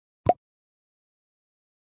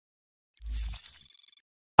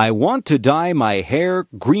I want to dye my hair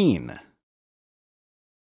green.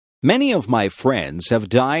 Many of my friends have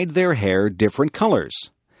dyed their hair different colors.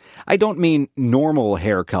 I don't mean normal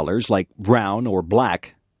hair colors like brown or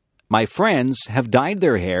black. My friends have dyed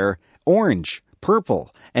their hair orange,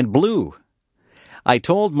 purple, and blue. I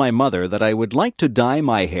told my mother that I would like to dye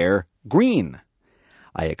my hair green.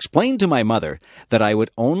 I explained to my mother that I would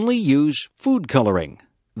only use food coloring.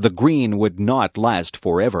 The green would not last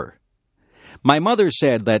forever. My mother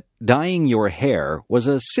said that dyeing your hair was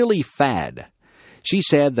a silly fad. She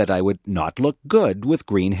said that I would not look good with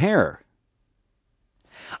green hair.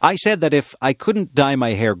 I said that if I couldn't dye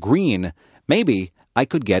my hair green, maybe I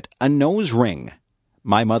could get a nose ring.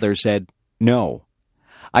 My mother said no.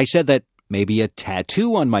 I said that maybe a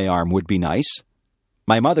tattoo on my arm would be nice.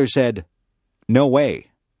 My mother said, no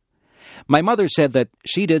way. My mother said that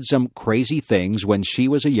she did some crazy things when she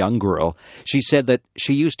was a young girl. She said that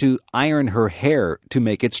she used to iron her hair to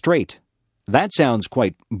make it straight. That sounds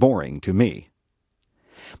quite boring to me.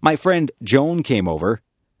 My friend Joan came over.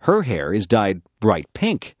 Her hair is dyed bright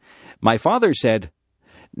pink. My father said,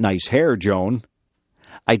 nice hair, Joan.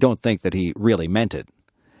 I don't think that he really meant it.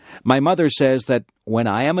 My mother says that when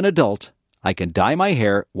I am an adult, I can dye my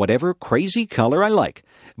hair whatever crazy color I like,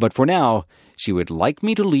 but for now, she would like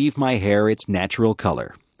me to leave my hair its natural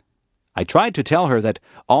color. I tried to tell her that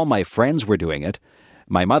all my friends were doing it.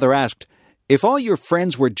 My mother asked, if all your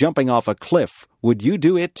friends were jumping off a cliff, would you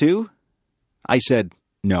do it too? I said,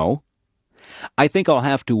 no. I think I'll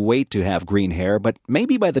have to wait to have green hair, but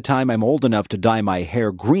maybe by the time I'm old enough to dye my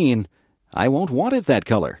hair green, I won't want it that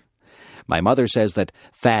color. My mother says that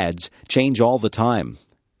fads change all the time.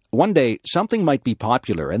 One day, something might be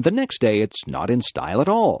popular, and the next day it's not in style at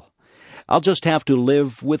all. I'll just have to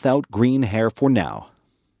live without green hair for now.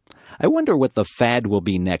 I wonder what the fad will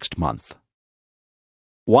be next month.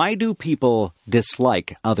 Why do people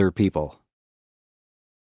dislike other people?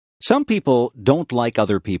 Some people don't like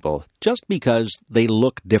other people just because they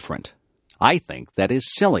look different. I think that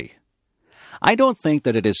is silly. I don't think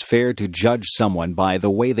that it is fair to judge someone by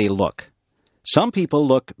the way they look. Some people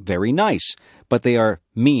look very nice, but they are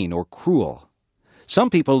mean or cruel. Some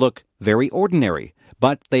people look very ordinary,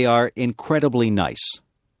 but they are incredibly nice.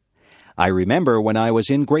 I remember when I was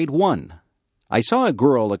in grade 1. I saw a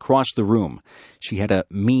girl across the room. She had a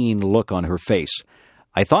mean look on her face.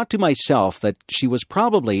 I thought to myself that she was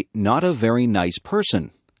probably not a very nice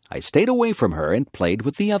person. I stayed away from her and played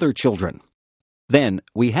with the other children. Then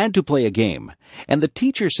we had to play a game, and the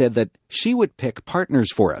teacher said that she would pick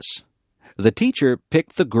partners for us. The teacher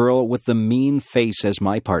picked the girl with the mean face as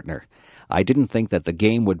my partner. I didn't think that the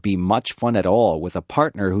game would be much fun at all with a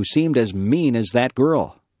partner who seemed as mean as that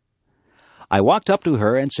girl. I walked up to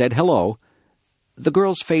her and said hello. The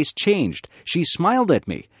girl's face changed. She smiled at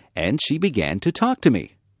me, and she began to talk to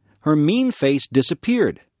me. Her mean face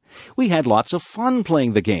disappeared. We had lots of fun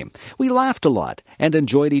playing the game. We laughed a lot and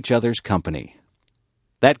enjoyed each other's company.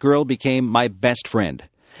 That girl became my best friend.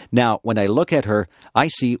 Now, when I look at her, I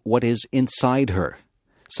see what is inside her.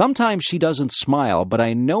 Sometimes she doesn't smile, but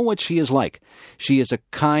I know what she is like. She is a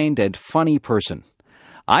kind and funny person.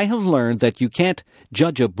 I have learned that you can't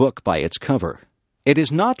judge a book by its cover. It is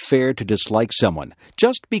not fair to dislike someone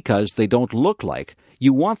just because they don't look like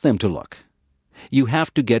you want them to look. You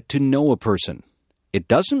have to get to know a person. It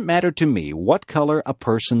doesn't matter to me what color a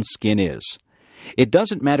person's skin is. It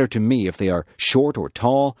doesn't matter to me if they are short or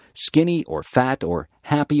tall, skinny or fat, or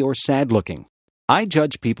happy or sad looking. I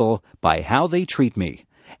judge people by how they treat me,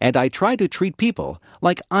 and I try to treat people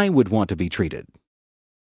like I would want to be treated.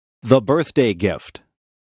 The birthday gift.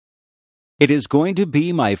 It is going to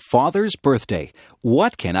be my father's birthday.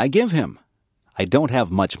 What can I give him? I don't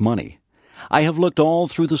have much money. I have looked all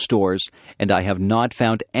through the stores, and I have not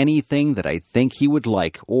found anything that I think he would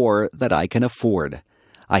like or that I can afford.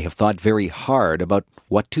 I have thought very hard about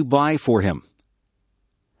what to buy for him.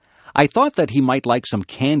 I thought that he might like some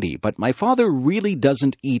candy, but my father really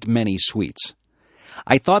doesn't eat many sweets.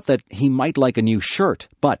 I thought that he might like a new shirt,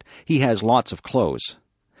 but he has lots of clothes.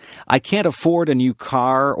 I can't afford a new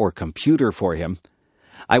car or computer for him.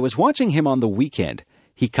 I was watching him on the weekend.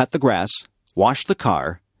 He cut the grass, washed the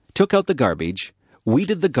car, took out the garbage,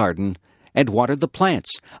 weeded the garden, and watered the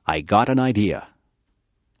plants. I got an idea.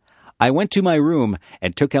 I went to my room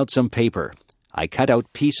and took out some paper. I cut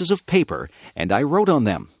out pieces of paper, and I wrote on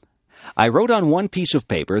them. I wrote on one piece of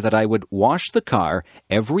paper that I would wash the car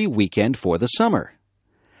every weekend for the summer.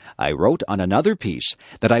 I wrote on another piece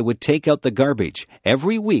that I would take out the garbage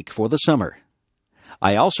every week for the summer.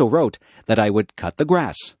 I also wrote that I would cut the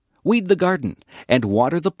grass, weed the garden, and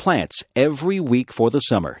water the plants every week for the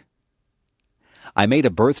summer. I made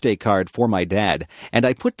a birthday card for my dad, and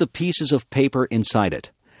I put the pieces of paper inside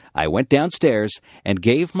it. I went downstairs and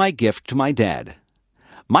gave my gift to my dad.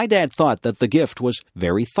 My dad thought that the gift was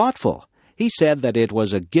very thoughtful. He said that it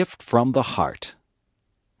was a gift from the heart.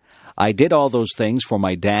 I did all those things for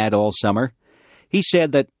my dad all summer. He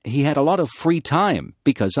said that he had a lot of free time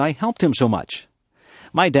because I helped him so much.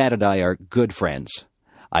 My dad and I are good friends.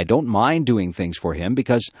 I don't mind doing things for him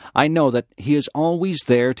because I know that he is always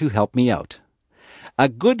there to help me out. A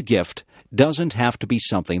good gift doesn't have to be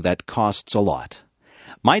something that costs a lot.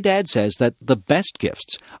 My dad says that the best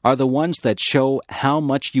gifts are the ones that show how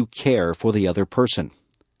much you care for the other person.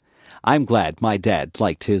 I'm glad my dad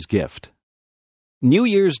liked his gift. New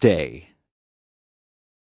Year's Day.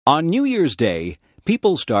 On New Year's Day,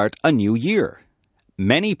 people start a new year.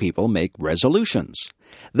 Many people make resolutions.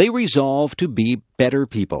 They resolve to be better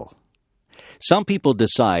people. Some people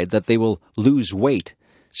decide that they will lose weight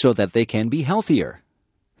so that they can be healthier.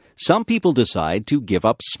 Some people decide to give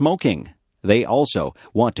up smoking. They also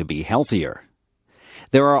want to be healthier.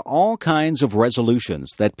 There are all kinds of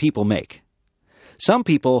resolutions that people make. Some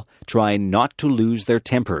people try not to lose their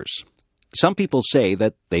tempers. Some people say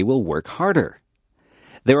that they will work harder.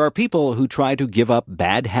 There are people who try to give up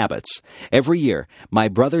bad habits. Every year, my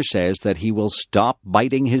brother says that he will stop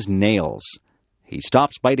biting his nails. He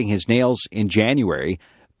stops biting his nails in January,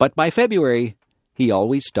 but by February, he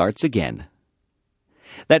always starts again.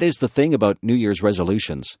 That is the thing about New Year's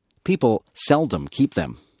resolutions. People seldom keep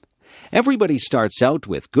them. Everybody starts out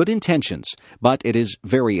with good intentions, but it is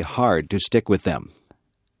very hard to stick with them.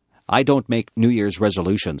 I don't make New Year's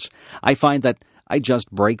resolutions. I find that I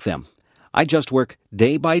just break them. I just work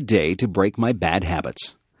day by day to break my bad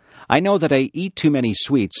habits. I know that I eat too many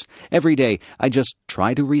sweets. Every day, I just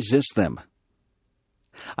try to resist them.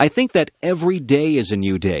 I think that every day is a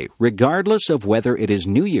new day, regardless of whether it is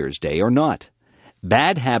New Year's Day or not.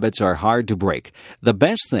 Bad habits are hard to break. The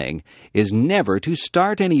best thing is never to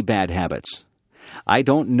start any bad habits. I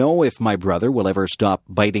don't know if my brother will ever stop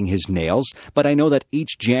biting his nails, but I know that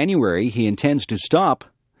each January he intends to stop.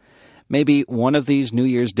 Maybe one of these New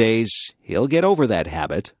Year's days he'll get over that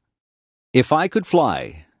habit. If I could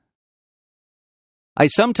fly. I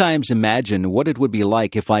sometimes imagine what it would be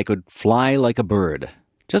like if I could fly like a bird.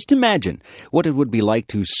 Just imagine what it would be like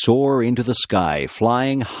to soar into the sky,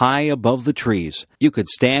 flying high above the trees. You could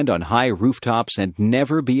stand on high rooftops and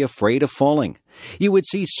never be afraid of falling. You would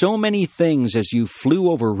see so many things as you flew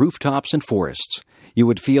over rooftops and forests. You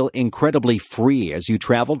would feel incredibly free as you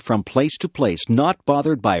traveled from place to place, not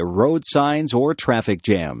bothered by road signs or traffic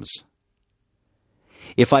jams.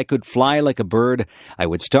 If I could fly like a bird, I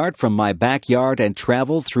would start from my backyard and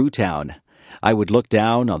travel through town. I would look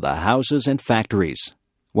down on the houses and factories.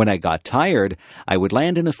 When I got tired, I would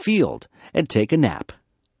land in a field and take a nap.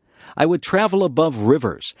 I would travel above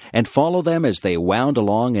rivers and follow them as they wound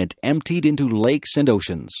along and emptied into lakes and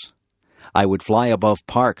oceans. I would fly above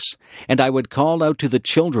parks, and I would call out to the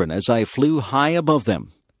children as I flew high above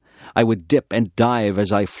them. I would dip and dive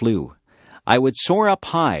as I flew. I would soar up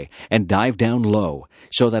high and dive down low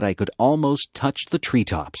so that I could almost touch the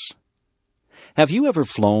treetops. Have you ever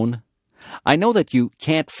flown? I know that you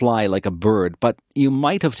can't fly like a bird, but you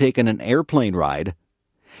might have taken an airplane ride.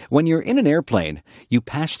 When you're in an airplane, you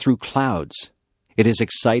pass through clouds. It is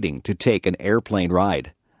exciting to take an airplane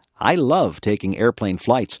ride. I love taking airplane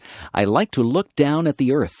flights. I like to look down at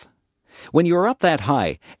the earth. When you're up that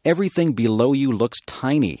high, everything below you looks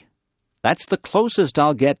tiny. That's the closest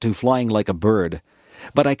I'll get to flying like a bird.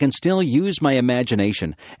 But I can still use my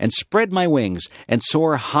imagination and spread my wings and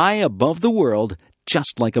soar high above the world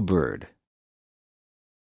just like a bird.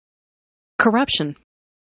 Corruption.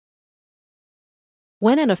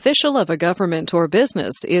 When an official of a government or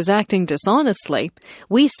business is acting dishonestly,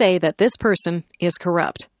 we say that this person is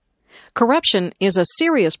corrupt. Corruption is a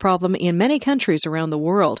serious problem in many countries around the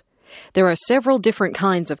world. There are several different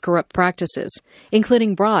kinds of corrupt practices,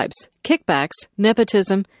 including bribes, kickbacks,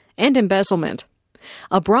 nepotism, and embezzlement.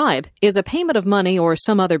 A bribe is a payment of money or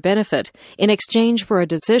some other benefit in exchange for a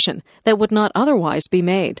decision that would not otherwise be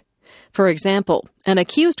made. For example, an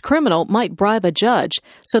accused criminal might bribe a judge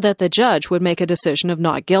so that the judge would make a decision of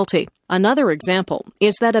not guilty. Another example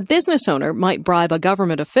is that a business owner might bribe a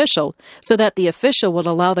government official so that the official would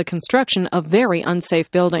allow the construction of very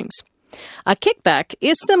unsafe buildings. A kickback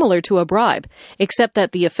is similar to a bribe, except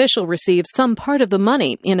that the official receives some part of the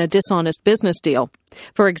money in a dishonest business deal.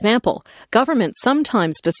 For example, governments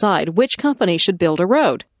sometimes decide which company should build a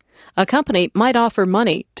road. A company might offer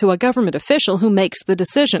money to a government official who makes the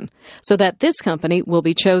decision, so that this company will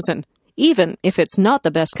be chosen, even if it's not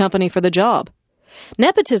the best company for the job.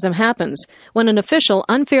 Nepotism happens when an official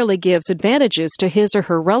unfairly gives advantages to his or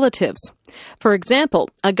her relatives. For example,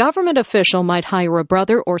 a government official might hire a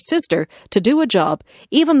brother or sister to do a job,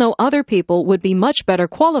 even though other people would be much better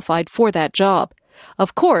qualified for that job.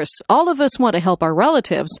 Of course, all of us want to help our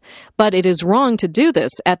relatives, but it is wrong to do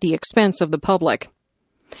this at the expense of the public.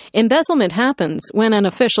 Embezzlement happens when an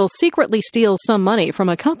official secretly steals some money from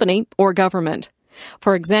a company or government.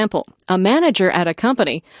 For example, a manager at a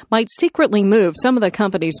company might secretly move some of the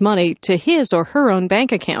company's money to his or her own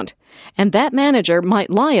bank account, and that manager might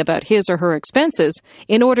lie about his or her expenses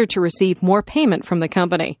in order to receive more payment from the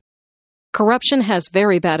company. Corruption has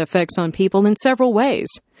very bad effects on people in several ways.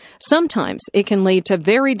 Sometimes it can lead to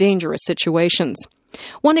very dangerous situations.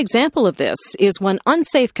 One example of this is when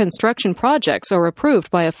unsafe construction projects are approved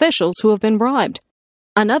by officials who have been bribed.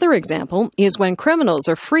 Another example is when criminals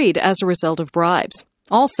are freed as a result of bribes.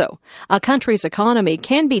 Also, a country's economy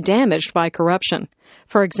can be damaged by corruption.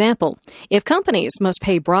 For example, if companies must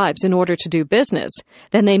pay bribes in order to do business,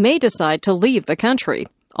 then they may decide to leave the country.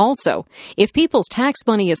 Also, if people's tax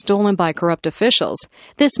money is stolen by corrupt officials,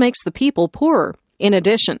 this makes the people poorer. In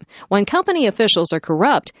addition, when company officials are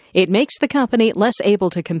corrupt, it makes the company less able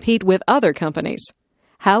to compete with other companies.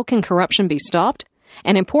 How can corruption be stopped?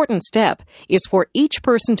 An important step is for each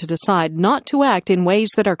person to decide not to act in ways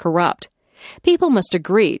that are corrupt. People must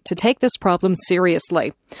agree to take this problem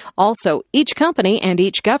seriously. Also, each company and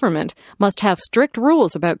each government must have strict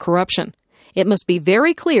rules about corruption. It must be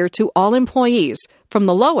very clear to all employees, from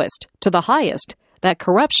the lowest to the highest, that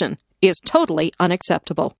corruption is totally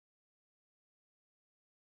unacceptable.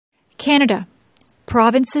 Canada,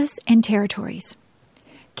 provinces and territories.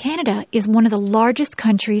 Canada is one of the largest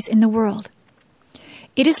countries in the world.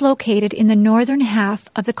 It is located in the northern half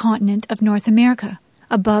of the continent of North America,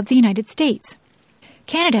 above the United States.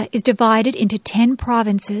 Canada is divided into 10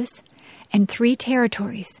 provinces and 3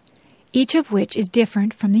 territories, each of which is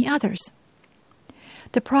different from the others.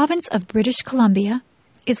 The province of British Columbia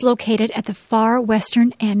is located at the far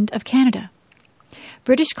western end of Canada.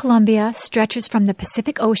 British Columbia stretches from the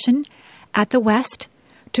Pacific Ocean at the west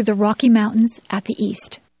to the Rocky Mountains at the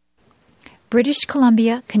east. British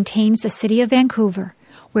Columbia contains the city of Vancouver,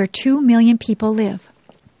 where 2 million people live.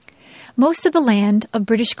 Most of the land of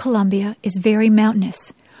British Columbia is very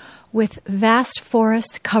mountainous, with vast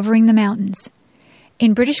forests covering the mountains.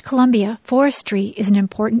 In British Columbia, forestry is an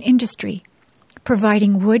important industry,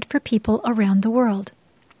 providing wood for people around the world.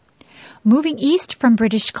 Moving east from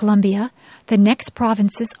British Columbia, the next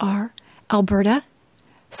provinces are Alberta,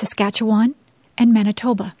 Saskatchewan, and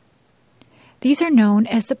Manitoba. These are known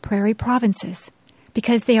as the prairie provinces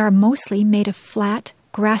because they are mostly made of flat,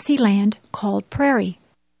 grassy land called prairie.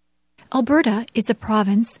 Alberta is the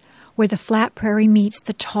province where the flat prairie meets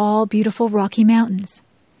the tall, beautiful Rocky Mountains.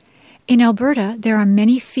 In Alberta, there are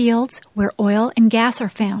many fields where oil and gas are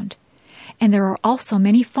found, and there are also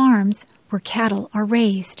many farms where cattle are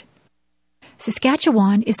raised.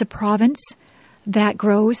 Saskatchewan is the province that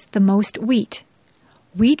grows the most wheat.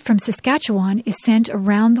 Wheat from Saskatchewan is sent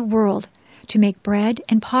around the world to make bread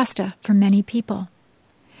and pasta for many people.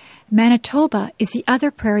 Manitoba is the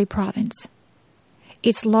other prairie province.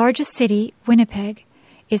 Its largest city, Winnipeg,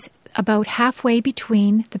 is about halfway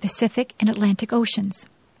between the Pacific and Atlantic Oceans.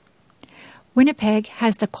 Winnipeg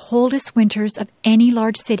has the coldest winters of any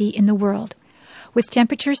large city in the world, with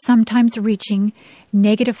temperatures sometimes reaching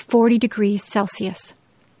 -40 degrees Celsius.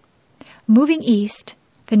 Moving east,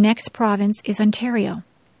 the next province is Ontario.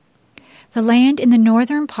 The land in the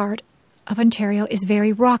northern part of Ontario is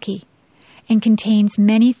very rocky and contains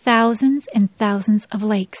many thousands and thousands of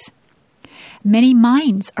lakes. Many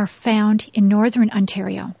mines are found in northern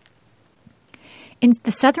Ontario. In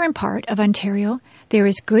the southern part of Ontario, there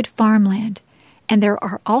is good farmland, and there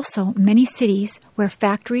are also many cities where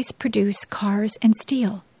factories produce cars and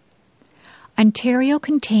steel. Ontario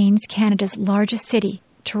contains Canada's largest city,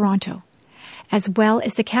 Toronto, as well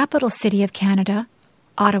as the capital city of Canada,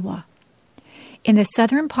 Ottawa. In the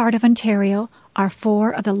southern part of Ontario are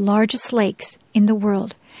 4 of the largest lakes in the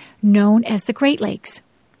world, known as the Great Lakes.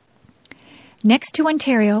 Next to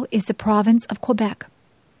Ontario is the province of Quebec.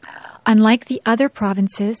 Unlike the other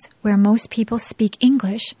provinces where most people speak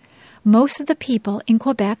English, most of the people in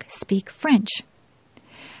Quebec speak French.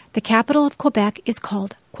 The capital of Quebec is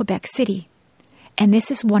called Quebec City, and this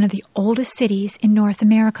is one of the oldest cities in North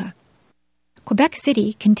America. Quebec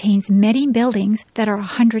City contains many buildings that are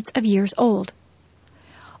hundreds of years old.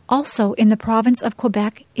 Also in the province of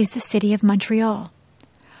Quebec is the city of Montreal.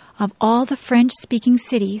 Of all the French-speaking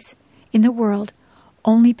cities in the world,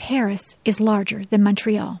 only Paris is larger than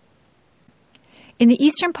Montreal. In the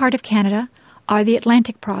eastern part of Canada are the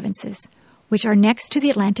Atlantic provinces, which are next to the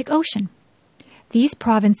Atlantic Ocean. These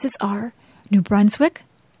provinces are New Brunswick,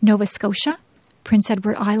 Nova Scotia, Prince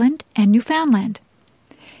Edward Island, and Newfoundland.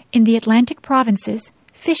 In the Atlantic provinces,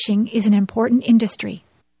 fishing is an important industry.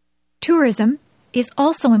 Tourism is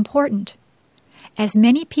also important, as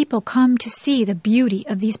many people come to see the beauty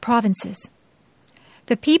of these provinces.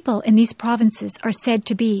 The people in these provinces are said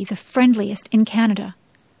to be the friendliest in Canada.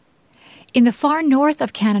 In the far north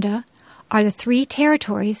of Canada are the 3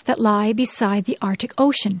 territories that lie beside the Arctic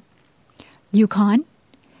Ocean: Yukon,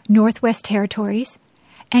 Northwest Territories,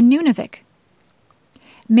 and Nunavik.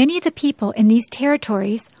 Many of the people in these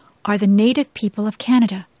territories are the native people of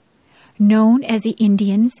Canada, known as the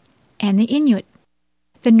Indians and the Inuit.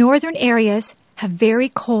 The northern areas have very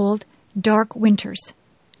cold, dark winters.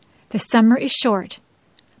 The summer is short,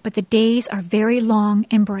 but the days are very long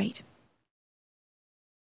and bright.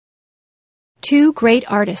 2 great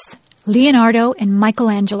artists, Leonardo and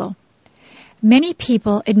Michelangelo. Many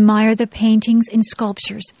people admire the paintings and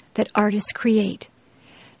sculptures that artists create.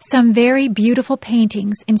 Some very beautiful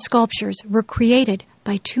paintings and sculptures were created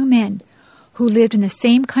by 2 men who lived in the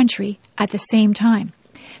same country at the same time.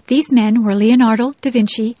 These men were Leonardo da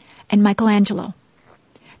Vinci and Michelangelo.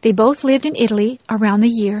 They both lived in Italy around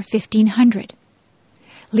the year 1500.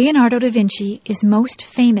 Leonardo da Vinci is most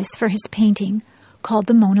famous for his painting called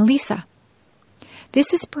the Mona Lisa.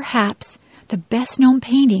 This is perhaps the best-known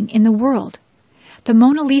painting in the world. The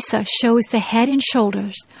Mona Lisa shows the head and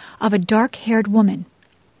shoulders of a dark-haired woman.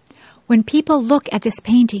 When people look at this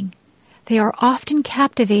painting, they are often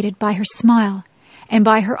captivated by her smile and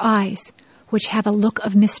by her eyes, which have a look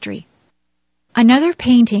of mystery. Another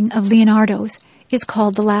painting of Leonardo's is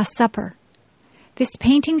called The Last Supper. This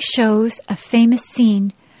painting shows a famous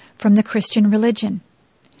scene from the Christian religion.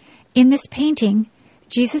 In this painting,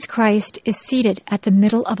 Jesus Christ is seated at the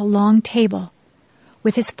middle of a long table,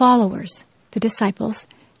 with his followers, the disciples,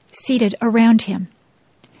 seated around him.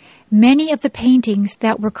 Many of the paintings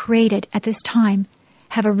that were created at this time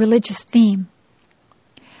have a religious theme.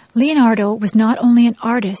 Leonardo was not only an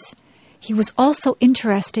artist, he was also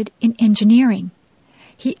interested in engineering.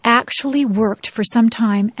 He actually worked for some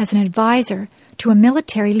time as an advisor to a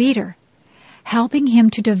military leader, helping him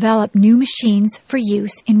to develop new machines for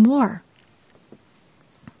use in war.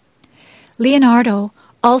 Leonardo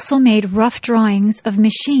also made rough drawings of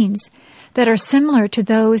machines that are similar to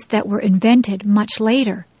those that were invented much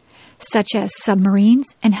later, such as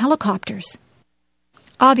submarines and helicopters.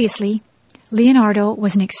 Obviously, Leonardo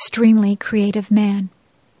was an extremely creative man.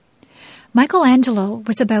 Michelangelo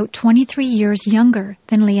was about 23 years younger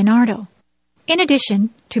than Leonardo. In addition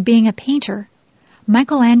to being a painter,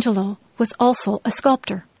 Michelangelo was also a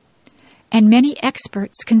sculptor, and many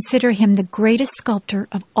experts consider him the greatest sculptor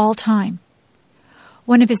of all time.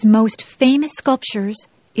 One of his most famous sculptures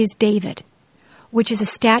is David, which is a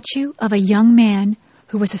statue of a young man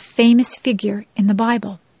who was a famous figure in the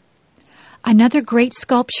Bible. Another great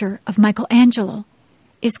sculpture of Michelangelo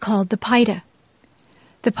is called the Pieta.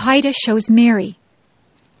 The Pieta shows Mary,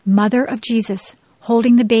 mother of Jesus,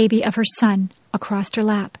 holding the baby of her son across her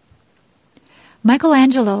lap.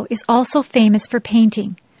 Michelangelo is also famous for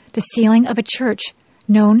painting the ceiling of a church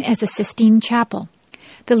known as the Sistine Chapel.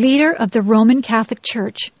 The leader of the Roman Catholic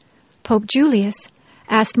Church, Pope Julius,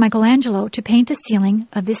 asked Michelangelo to paint the ceiling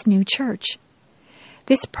of this new church.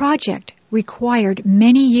 This project required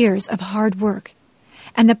many years of hard work,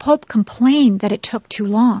 and the Pope complained that it took too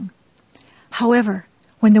long. However,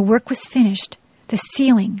 when the work was finished, the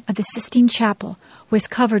ceiling of the Sistine Chapel was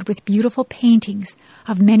covered with beautiful paintings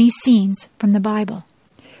of many scenes from the Bible.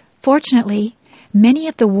 Fortunately, many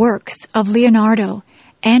of the works of Leonardo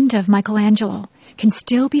and of Michelangelo can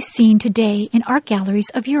still be seen today in art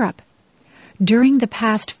galleries of Europe. During the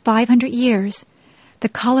past 500 years, the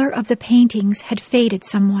color of the paintings had faded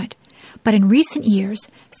somewhat, but in recent years,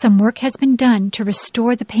 some work has been done to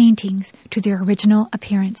restore the paintings to their original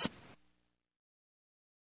appearance.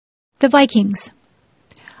 The Vikings.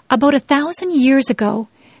 About 1,000 years ago,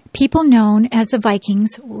 people known as the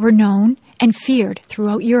Vikings were known and feared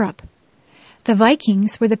throughout Europe. The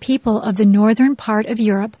Vikings were the people of the northern part of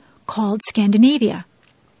Europe called Scandinavia,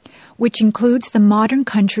 which includes the modern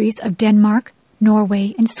countries of Denmark,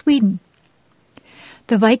 Norway, and Sweden.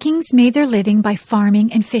 The Vikings made their living by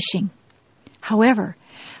farming and fishing. However,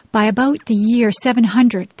 by about the year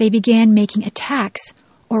 700, they began making attacks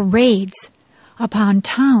or raids upon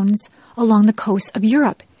towns along the coast of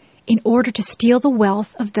Europe in order to steal the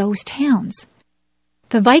wealth of those towns.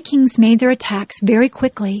 The Vikings made their attacks very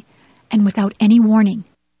quickly and without any warning.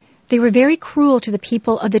 They were very cruel to the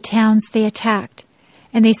people of the towns they attacked,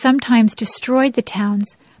 and they sometimes destroyed the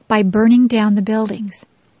towns by burning down the buildings.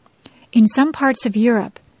 In some parts of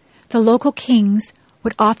Europe, the local kings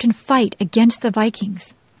would often fight against the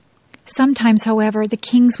Vikings. Sometimes, however, the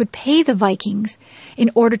kings would pay the Vikings in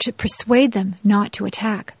order to persuade them not to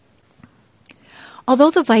attack.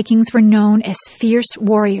 Although the Vikings were known as fierce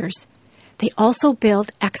warriors, they also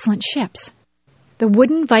built excellent ships. The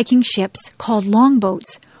wooden Viking ships, called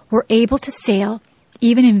longboats, were able to sail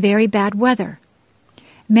even in very bad weather.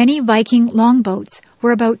 Many Viking longboats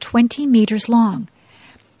were about 20 meters long,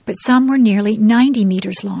 but some were nearly 90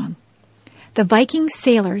 meters long. The Viking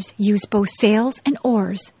sailors used both sails and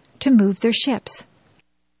oars to move their ships.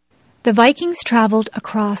 The Vikings traveled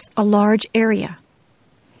across a large area.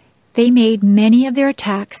 They made many of their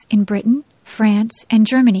attacks in Britain, France, and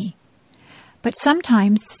Germany, but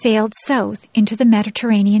sometimes sailed south into the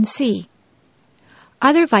Mediterranean Sea.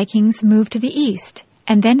 Other Vikings moved to the east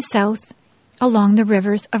and then south along the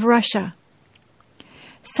rivers of Russia.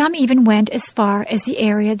 Some even went as far as the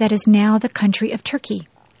area that is now the country of Turkey.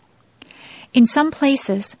 In some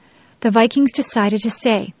places, the Vikings decided to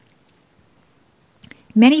stay.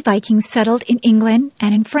 Many Vikings settled in England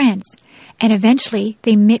and in France, and eventually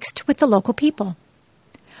they mixed with the local people.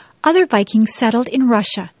 Other Vikings settled in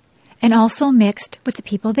Russia and also mixed with the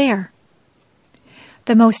people there.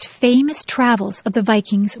 The most famous travels of the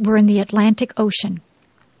Vikings were in the Atlantic Ocean.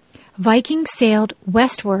 Vikings sailed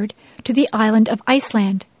westward to the island of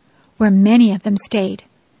Iceland, where many of them stayed.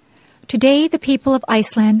 Today, the people of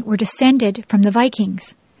Iceland were descended from the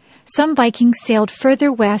Vikings. Some Vikings sailed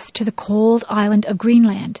further west to the cold island of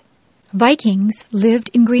Greenland. Vikings lived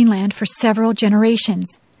in Greenland for several generations,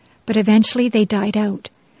 but eventually they died out.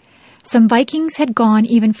 Some Vikings had gone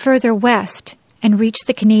even further west and reached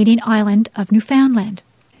the Canadian island of Newfoundland.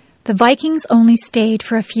 The Vikings only stayed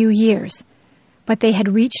for a few years, but they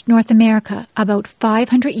had reached North America about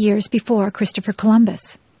 500 years before Christopher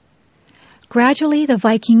Columbus. Gradually, the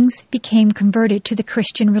Vikings became converted to the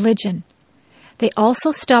Christian religion. They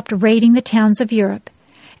also stopped raiding the towns of Europe,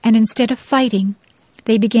 and instead of fighting,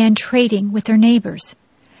 they began trading with their neighbors.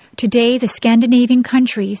 Today, the Scandinavian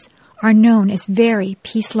countries are known as very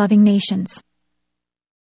peace-loving nations.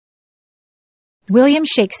 William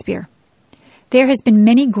Shakespeare. There has been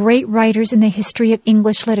many great writers in the history of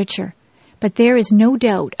English literature, but there is no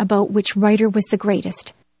doubt about which writer was the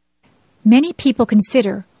greatest. Many people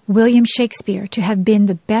consider William Shakespeare to have been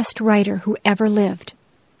the best writer who ever lived.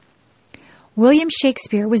 William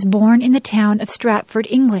Shakespeare was born in the town of Stratford,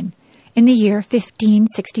 England, in the year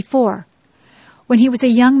 1564. When he was a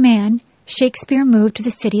young man, Shakespeare moved to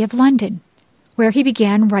the city of London, where he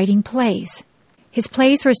began writing plays. His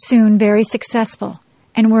plays were soon very successful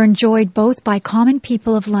and were enjoyed both by common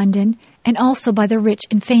people of London and also by the rich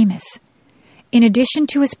and famous. In addition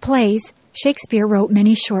to his plays, Shakespeare wrote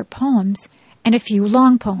many short poems and a few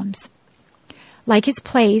long poems. Like his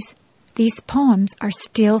plays, these poems are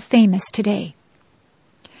still famous today.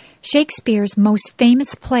 Shakespeare's most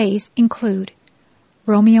famous plays include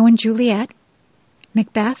Romeo and Juliet,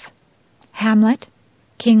 Macbeth, Hamlet,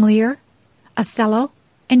 King Lear, Othello,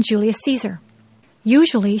 and Julius Caesar.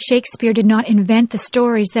 Usually, Shakespeare did not invent the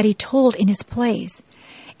stories that he told in his plays.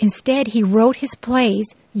 Instead, he wrote his plays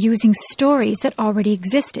using stories that already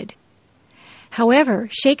existed. However,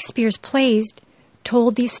 Shakespeare's plays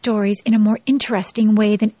told these stories in a more interesting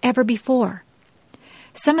way than ever before.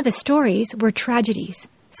 Some of the stories were tragedies,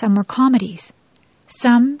 some were comedies,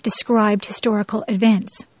 some described historical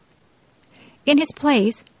events. In his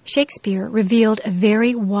plays, Shakespeare revealed a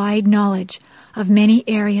very wide knowledge of many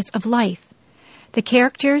areas of life. The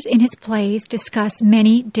characters in his plays discuss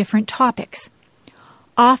many different topics,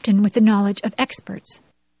 often with the knowledge of experts.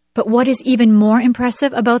 But what is even more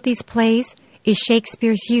impressive about these plays is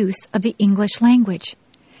Shakespeare's use of the English language.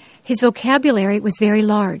 His vocabulary was very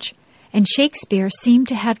large, and Shakespeare seemed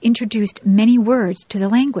to have introduced many words to the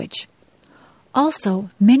language. Also,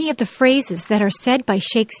 many of the phrases that are said by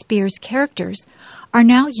Shakespeare's characters are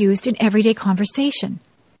now used in everyday conversation.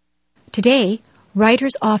 Today,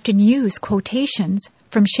 writers often use quotations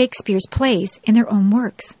from Shakespeare's plays in their own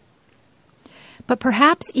works. But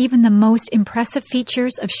perhaps even the most impressive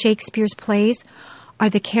features of Shakespeare's plays are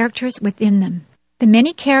the characters within them. The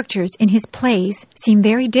many characters in his plays seem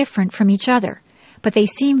very different from each other, but they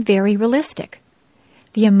seem very realistic.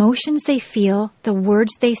 The emotions they feel, the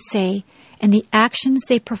words they say, and the actions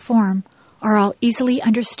they perform are all easily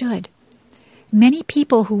understood. Many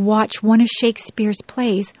people who watch one of Shakespeare's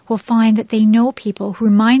plays will find that they know people who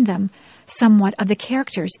remind them somewhat of the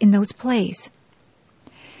characters in those plays.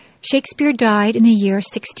 Shakespeare died in the year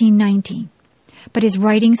 1619, but his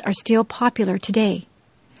writings are still popular today,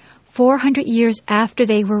 400 years after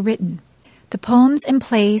they were written. The poems and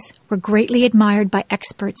plays were greatly admired by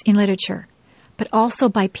experts in literature, but also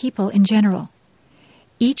by people in general.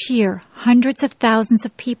 Each year, hundreds of thousands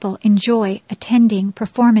of people enjoy attending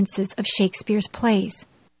performances of Shakespeare's plays.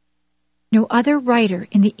 No other writer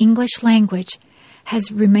in the English language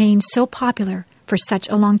has remained so popular for such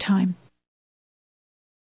a long time.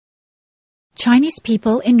 Chinese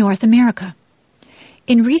people in North America.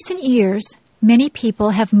 In recent years, many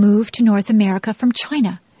people have moved to North America from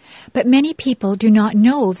China, but many people do not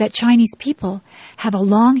know that Chinese people have a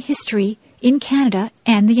long history in Canada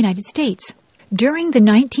and the United States. During the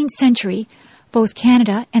 19th century, both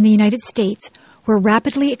Canada and the United States were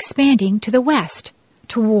rapidly expanding to the west,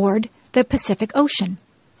 toward the Pacific Ocean.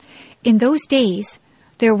 In those days,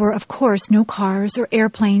 there were of course no cars or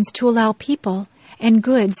airplanes to allow people and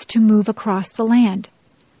goods to move across the land.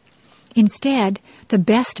 Instead, the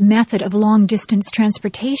best method of long-distance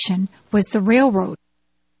transportation was the railroad.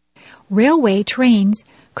 Railway trains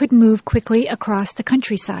could move quickly across the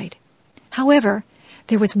countryside. However,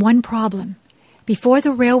 there was one problem. Before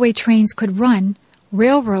the railway trains could run,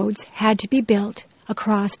 railroads had to be built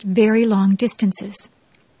across very long distances.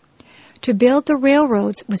 To build the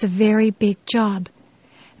railroads was a very big job.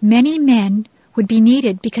 Many men would be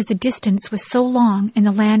needed because the distance was so long and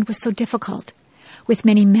the land was so difficult, with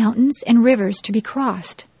many mountains and rivers to be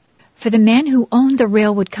crossed. For the men who owned the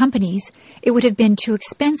railroad companies, it would have been too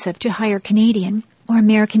expensive to hire Canadian or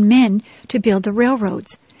American men to build the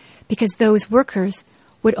railroads, because those workers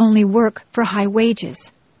would only work for high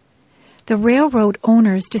wages. The railroad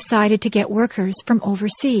owners decided to get workers from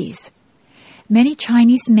overseas. Many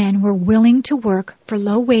Chinese men were willing to work for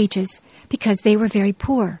low wages because they were very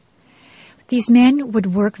poor. These men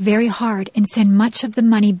would work very hard and send much of the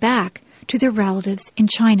money back to their relatives in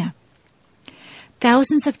China.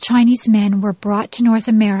 Thousands of Chinese men were brought to North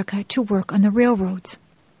America to work on the railroads.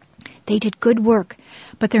 They did good work,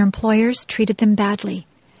 but their employers treated them badly.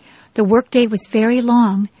 The workday was very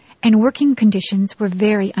long, and working conditions were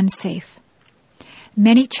very unsafe.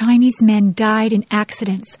 Many Chinese men died in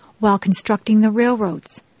accidents while constructing the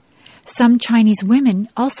railroads. Some Chinese women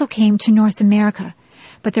also came to North America,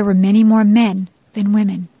 but there were many more men than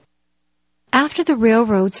women. After the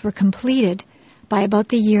railroads were completed, by about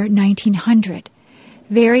the year 1900,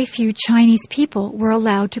 very few Chinese people were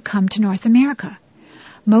allowed to come to North America.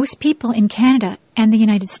 Most people in Canada and the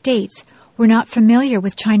United States were not familiar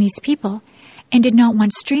with Chinese people and did not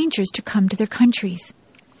want strangers to come to their countries.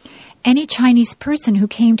 Any Chinese person who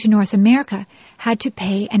came to North America had to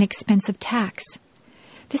pay an expensive tax.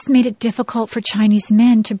 This made it difficult for Chinese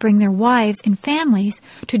men to bring their wives and families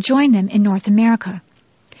to join them in North America.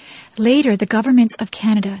 Later, the governments of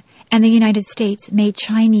Canada and the United States made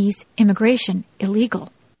Chinese immigration illegal.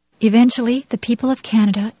 Eventually, the people of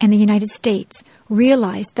Canada and the United States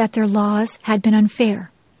realized that their laws had been unfair.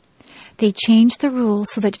 They changed the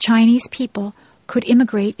rules so that Chinese people could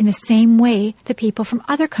immigrate in the same way that people from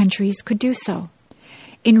other countries could do so.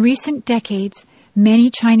 In recent decades, many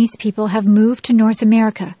Chinese people have moved to North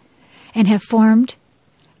America and have formed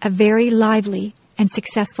a very lively and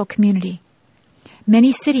successful community.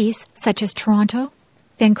 Many cities, such as Toronto,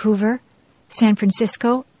 Vancouver, San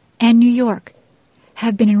Francisco, and New York,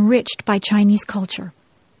 have been enriched by Chinese culture.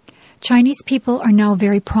 Chinese people are now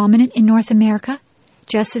very prominent in North America,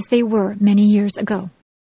 just as they were many years ago.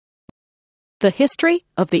 The history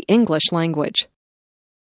of the English language.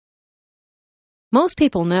 Most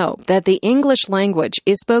people know that the English language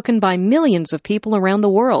is spoken by millions of people around the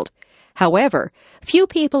world. However, few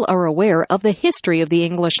people are aware of the history of the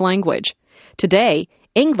English language. Today,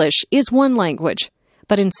 English is one language,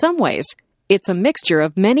 but in some ways, it's a mixture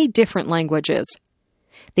of many different languages.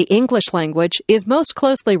 The English language is most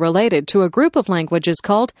closely related to a group of languages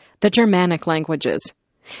called the Germanic languages.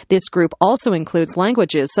 This group also includes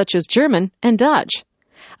languages such as German and Dutch.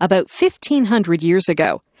 About 1,500 years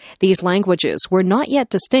ago, these languages were not yet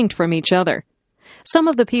distinct from each other. Some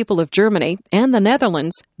of the people of Germany and the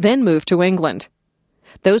Netherlands then moved to England.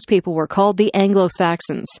 Those people were called the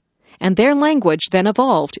Anglo-Saxons, and their language then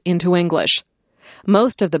evolved into English.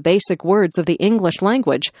 Most of the basic words of the English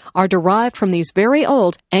language are derived from these very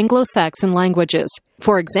old Anglo-Saxon languages.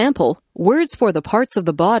 For example, words for the parts of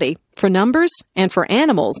the body, for numbers, and for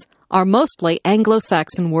animals are mostly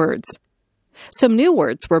Anglo-Saxon words. Some new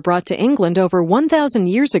words were brought to England over 1,000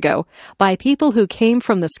 years ago by people who came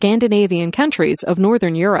from the Scandinavian countries of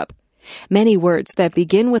Northern Europe. Many words that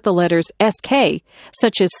begin with the letters SK,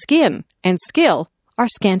 such as skin and skill, are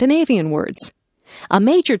Scandinavian words. A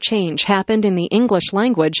major change happened in the English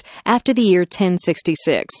language after the year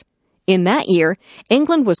 1066. In that year,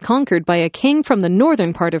 England was conquered by a king from the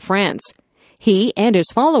northern part of France. He and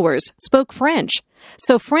his followers spoke French,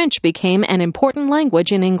 so French became an important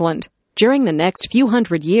language in England. During the next few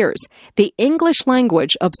hundred years, the English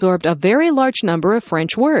language absorbed a very large number of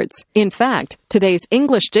French words. In fact, today's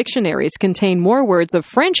English dictionaries contain more words of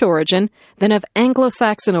French origin than of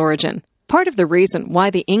Anglo-Saxon origin. Part of the reason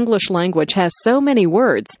why the English language has so many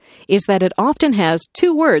words is that it often has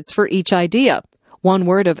 2 words for each idea, 1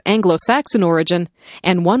 word of Anglo-Saxon origin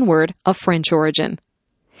and 1 word of French origin.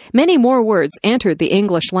 Many more words entered the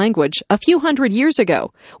English language a few hundred years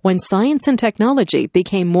ago when science and technology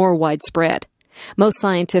became more widespread. Most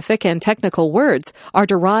scientific and technical words are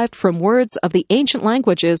derived from words of the ancient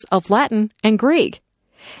languages of Latin and Greek.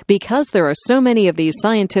 Because there are so many of these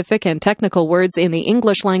scientific and technical words in the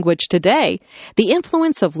English language today, the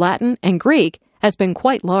influence of Latin and Greek has been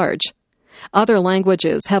quite large. Other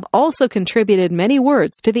languages have also contributed many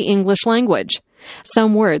words to the English language.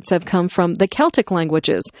 Some words have come from the Celtic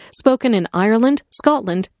languages, spoken in Ireland,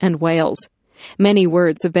 Scotland, and Wales. Many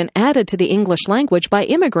words have been added to the English language by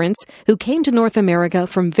immigrants who came to North America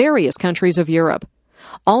from various countries of Europe.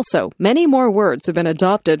 Also, many more words have been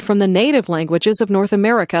adopted from the native languages of North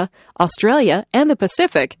America, Australia, and the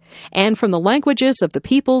Pacific, and from the languages of the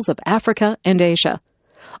peoples of Africa and Asia.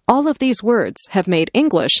 All of these words have made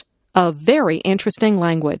English a very interesting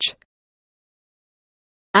language.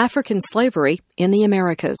 African slavery in the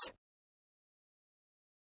Americas.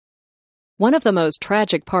 One of the most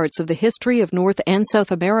tragic parts of the history of North and South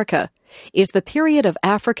America is the period of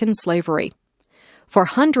African slavery. For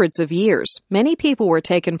hundreds of years, many people were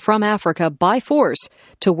taken from Africa by force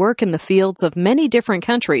to work in the fields of many different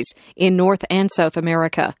countries in North and South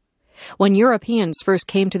America. When Europeans first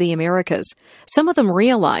came to the Americas, some of them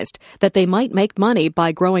realized that they might make money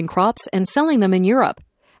by growing crops and selling them in Europe.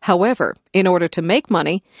 However, in order to make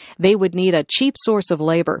money, they would need a cheap source of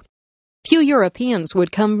labor. Few Europeans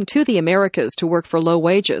would come to the Americas to work for low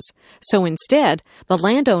wages, so instead, the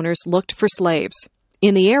landowners looked for slaves.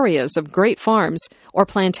 In the areas of great farms or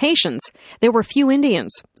plantations, there were few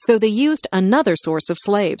Indians, so they used another source of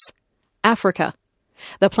slaves: Africa.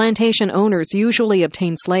 The plantation owners usually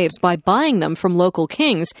obtained slaves by buying them from local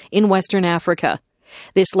kings in Western Africa.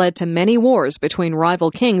 This led to many wars between rival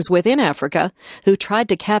kings within Africa who tried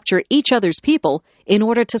to capture each other's people in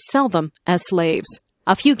order to sell them as slaves.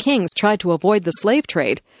 A few kings tried to avoid the slave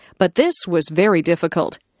trade, but this was very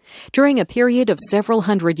difficult. During a period of several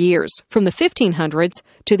hundred years, from the 1500s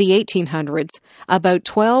to the 1800s, about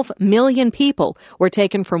 12 million people were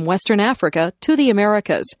taken from Western Africa to the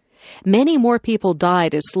Americas. Many more people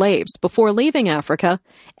died as slaves before leaving Africa,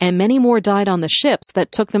 and many more died on the ships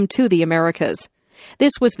that took them to the Americas.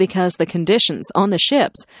 This was because the conditions on the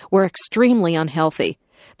ships were extremely unhealthy.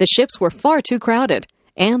 The ships were far too crowded,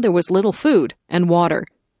 and there was little food and water.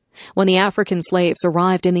 When the African slaves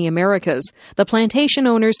arrived in the Americas, the plantation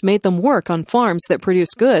owners made them work on farms that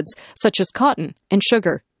produced goods such as cotton and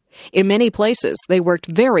sugar. In many places, they worked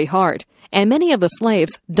very hard, and many of the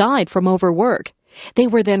slaves died from overwork. They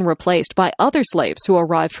were then replaced by other slaves who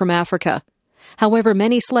arrived from Africa. However,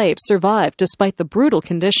 many slaves survived despite the brutal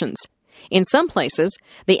conditions. In some places,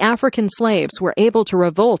 the African slaves were able to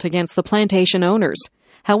revolt against the plantation owners.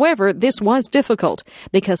 However, this was difficult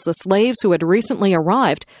because the slaves who had recently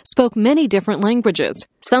arrived spoke many different languages.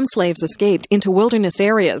 Some slaves escaped into wilderness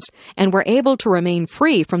areas and were able to remain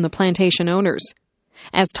free from the plantation owners.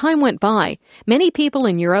 As time went by, many people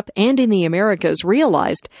in Europe and in the Americas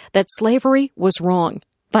realized that slavery was wrong.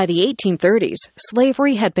 By the 1830s,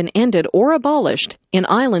 slavery had been ended or abolished in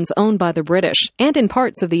islands owned by the British and in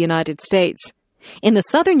parts of the United States. In the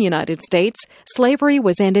southern United States, slavery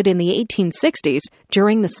was ended in the 1860s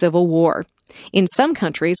during the Civil War. In some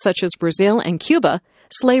countries, such as Brazil and Cuba,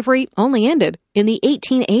 slavery only ended in the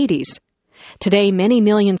 1880s. Today, many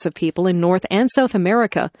millions of people in North and South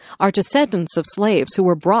America are descendants of slaves who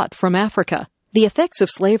were brought from Africa. The effects of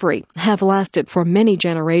slavery have lasted for many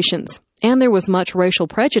generations, and there was much racial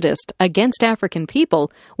prejudice against African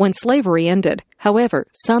people when slavery ended. However,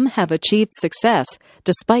 some have achieved success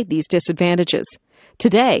despite these disadvantages.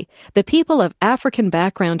 Today, the people of African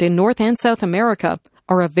background in North and South America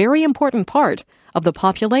are a very important part of the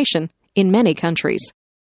population in many countries.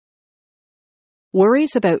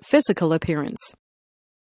 Worries about physical appearance.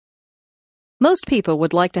 Most people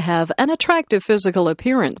would like to have an attractive physical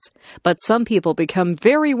appearance, but some people become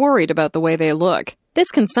very worried about the way they look.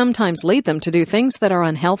 This can sometimes lead them to do things that are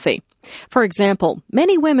unhealthy. For example,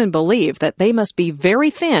 many women believe that they must be very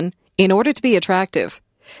thin in order to be attractive.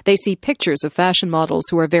 They see pictures of fashion models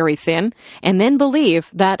who are very thin and then believe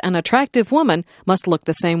that an attractive woman must look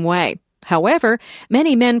the same way. However,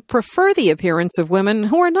 many men prefer the appearance of women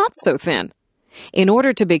who are not so thin. In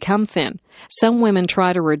order to become thin, some women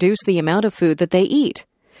try to reduce the amount of food that they eat.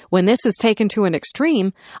 When this is taken to an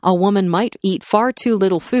extreme, a woman might eat far too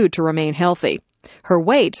little food to remain healthy. Her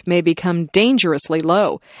weight may become dangerously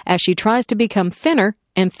low as she tries to become thinner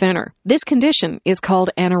and thinner. This condition is called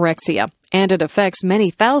anorexia, and it affects many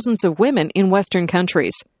thousands of women in Western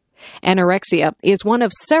countries. Anorexia is one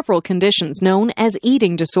of several conditions known as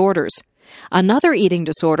eating disorders. Another eating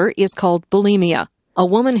disorder is called bulimia. A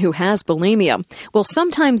woman who has bulimia will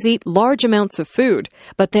sometimes eat large amounts of food,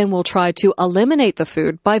 but then will try to eliminate the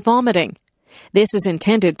food by vomiting. This is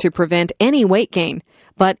intended to prevent any weight gain,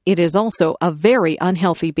 but it is also a very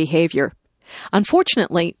unhealthy behavior.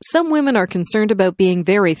 Unfortunately, some women are concerned about being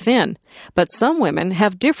very thin, but some women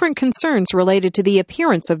have different concerns related to the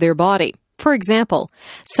appearance of their body. For example,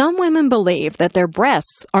 some women believe that their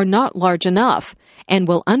breasts are not large enough and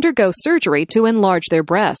will undergo surgery to enlarge their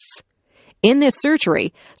breasts. In this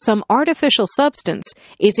surgery, some artificial substance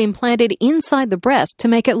is implanted inside the breast to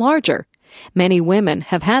make it larger. Many women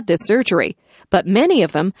have had this surgery, but many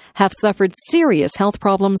of them have suffered serious health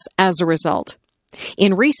problems as a result.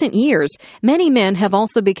 In recent years, many men have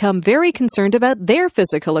also become very concerned about their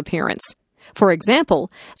physical appearance. For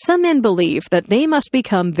example, some men believe that they must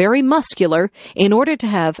become very muscular in order to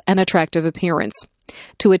have an attractive appearance.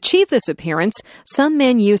 To achieve this appearance, some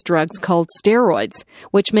men use drugs called steroids,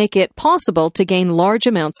 which make it possible to gain large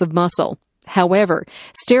amounts of muscle. However,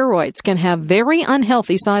 steroids can have very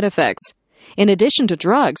unhealthy side effects. In addition to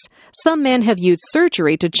drugs, some men have used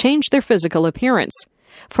surgery to change their physical appearance.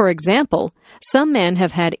 For example, some men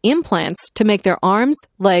have had implants to make their arms,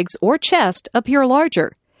 legs, or chest appear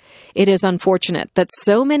larger. It is unfortunate that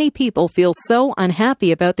so many people feel so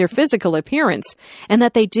unhappy about their physical appearance and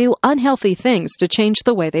that they do unhealthy things to change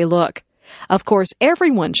the way they look. Of course,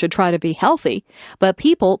 everyone should try to be healthy, but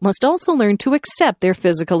people must also learn to accept their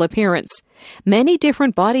physical appearance. Many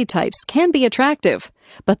different body types can be attractive,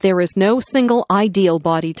 but there is no single ideal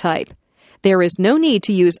body type. There is no need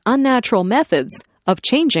to use unnatural methods of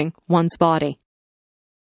changing one's body.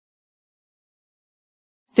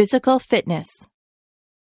 Physical fitness.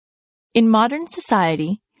 In modern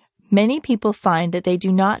society, many people find that they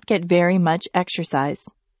do not get very much exercise.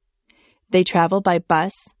 They travel by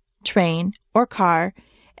bus, train, or car,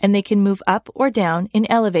 and they can move up or down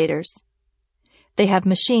in elevators. They have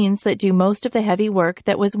machines that do most of the heavy work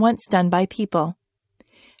that was once done by people.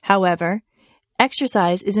 However,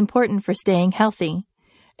 exercise is important for staying healthy.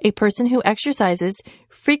 A person who exercises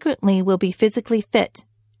frequently will be physically fit.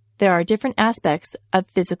 There are different aspects of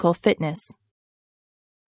physical fitness.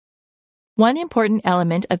 One important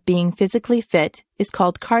element of being physically fit is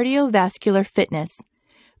called cardiovascular fitness.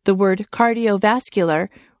 The word cardiovascular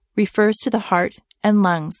refers to the heart and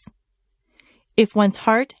lungs. If one's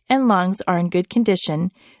heart and lungs are in good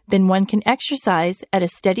condition, then one can exercise at a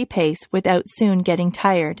steady pace without soon getting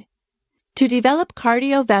tired. To develop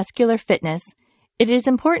cardiovascular fitness, it is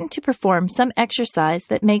important to perform some exercise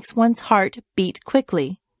that makes one's heart beat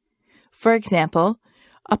quickly. For example,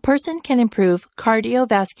 a person can improve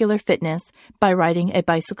cardiovascular fitness by riding a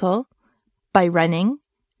bicycle, by running,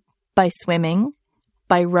 by swimming,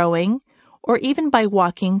 by rowing, or even by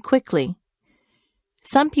walking quickly.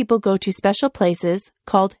 Some people go to special places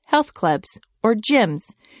called health clubs or gyms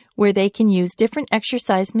where they can use different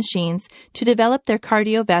exercise machines to develop their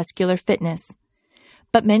cardiovascular fitness.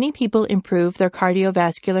 But many people improve their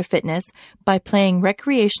cardiovascular fitness by playing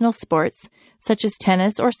recreational sports such as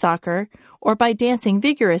tennis or soccer, or by dancing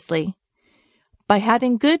vigorously. By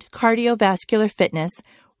having good cardiovascular fitness,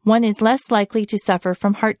 one is less likely to suffer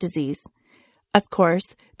from heart disease. Of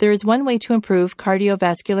course, there is one way to improve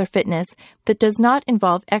cardiovascular fitness that does not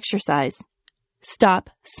involve exercise. Stop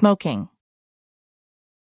smoking.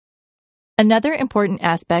 Another important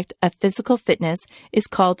aspect of physical fitness is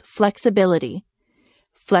called flexibility.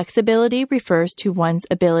 Flexibility refers to one's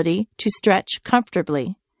ability to stretch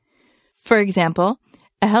comfortably. For example,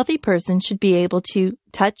 a healthy person should be able to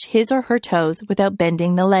touch his or her toes without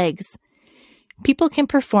bending the legs. People can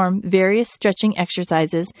perform various stretching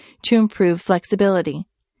exercises to improve flexibility.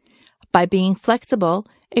 By being flexible,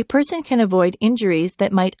 a person can avoid injuries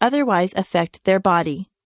that might otherwise affect their body.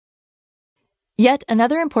 Yet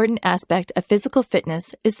another important aspect of physical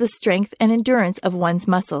fitness is the strength and endurance of one's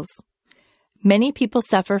muscles. Many people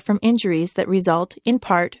suffer from injuries that result, in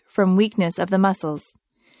part, from weakness of the muscles.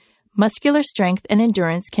 Muscular strength and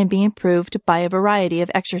endurance can be improved by a variety of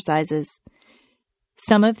exercises.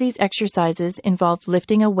 Some of these exercises involve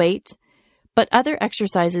lifting a weight, but other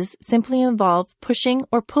exercises simply involve pushing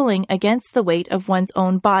or pulling against the weight of one's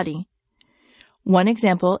own body. One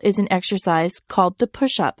example is an exercise called the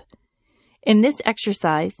push-up. In this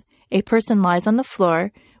exercise, a person lies on the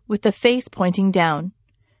floor with the face pointing down.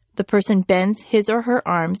 The person bends his or her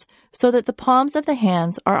arms so that the palms of the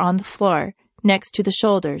hands are on the floor, next to the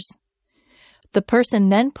shoulders. The person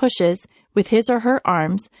then pushes with his or her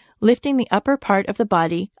arms, lifting the upper part of the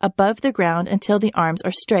body above the ground until the arms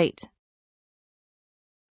are straight.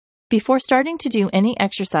 Before starting to do any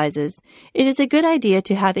exercises, it is a good idea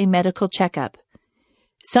to have a medical checkup.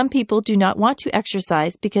 Some people do not want to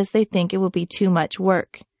exercise because they think it will be too much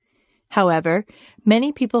work. However,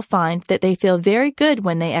 many people find that they feel very good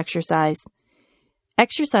when they exercise.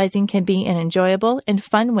 Exercising can be an enjoyable and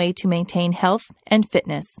fun way to maintain health and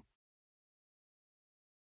fitness.